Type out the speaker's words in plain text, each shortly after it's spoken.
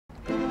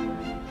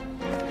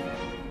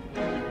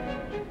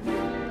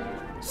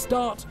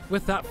Start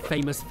with that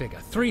famous figure,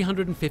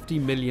 350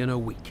 million a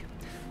week.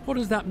 What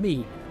does that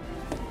mean?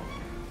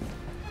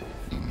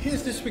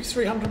 Here's this week's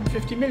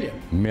 350 million.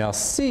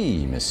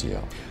 Merci, monsieur.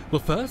 Well,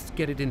 first,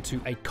 get it into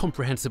a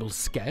comprehensible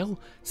scale.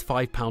 It's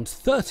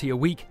 £5.30 a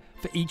week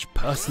for each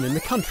person in the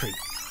country.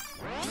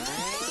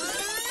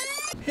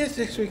 Here's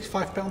this week's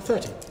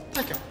 £5.30.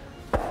 Thank you.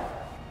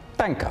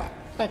 Thank you.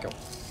 Thank you.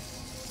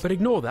 But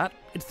ignore that,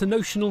 it's the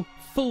notional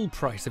full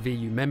price of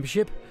EU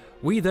membership.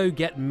 We, though,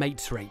 get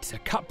mates rates, a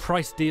cut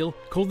price deal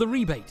called the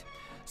rebate.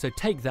 So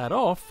take that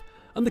off,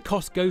 and the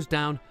cost goes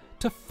down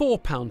to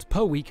 £4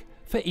 per week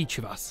for each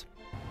of us.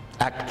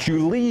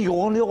 Actually, you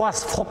only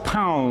lost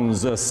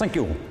 £4. Thank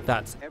you.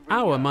 That's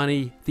our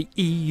money the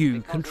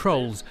EU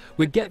controls.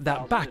 We'd get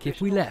that back if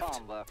we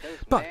left.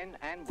 But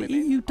the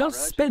EU does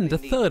spend a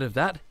third of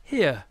that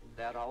here.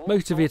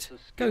 Most of it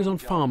goes on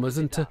farmers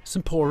and to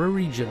some poorer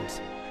regions.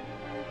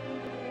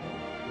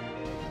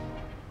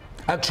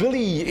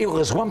 Actually, it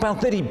was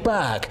 £1.30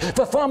 back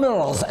for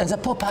farmers and the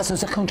poor parts of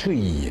the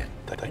country.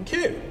 Thank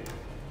you.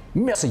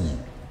 Merci.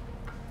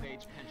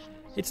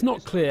 It's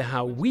not clear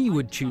how we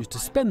would choose to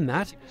spend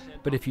that,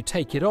 but if you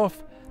take it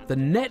off, the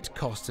net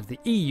cost of the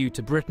EU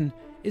to Britain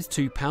is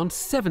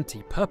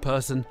 £2.70 per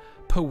person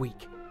per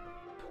week.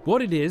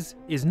 What it is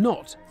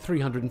not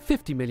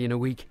 350 million a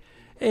week,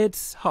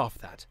 it's half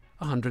that,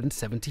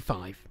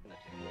 175.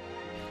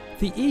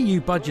 The EU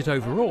budget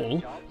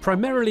overall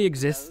primarily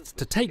exists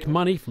to take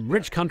money from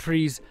rich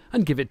countries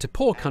and give it to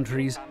poor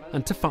countries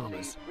and to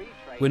farmers.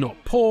 We're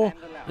not poor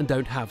and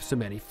don't have so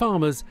many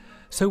farmers,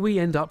 so we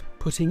end up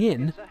putting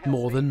in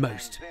more than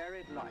most.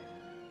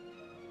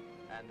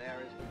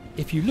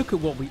 If you look at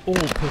what we all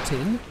put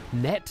in,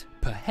 net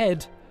per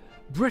head,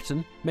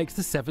 Britain makes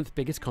the 7th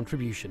biggest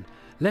contribution,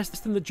 less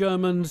than the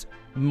Germans,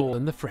 more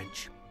than the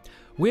French.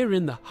 We're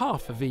in the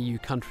half of EU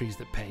countries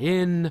that pay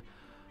in,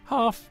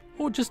 half,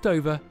 or just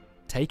over,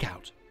 take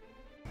out.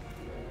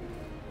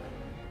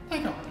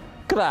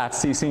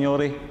 Grazie,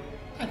 signori.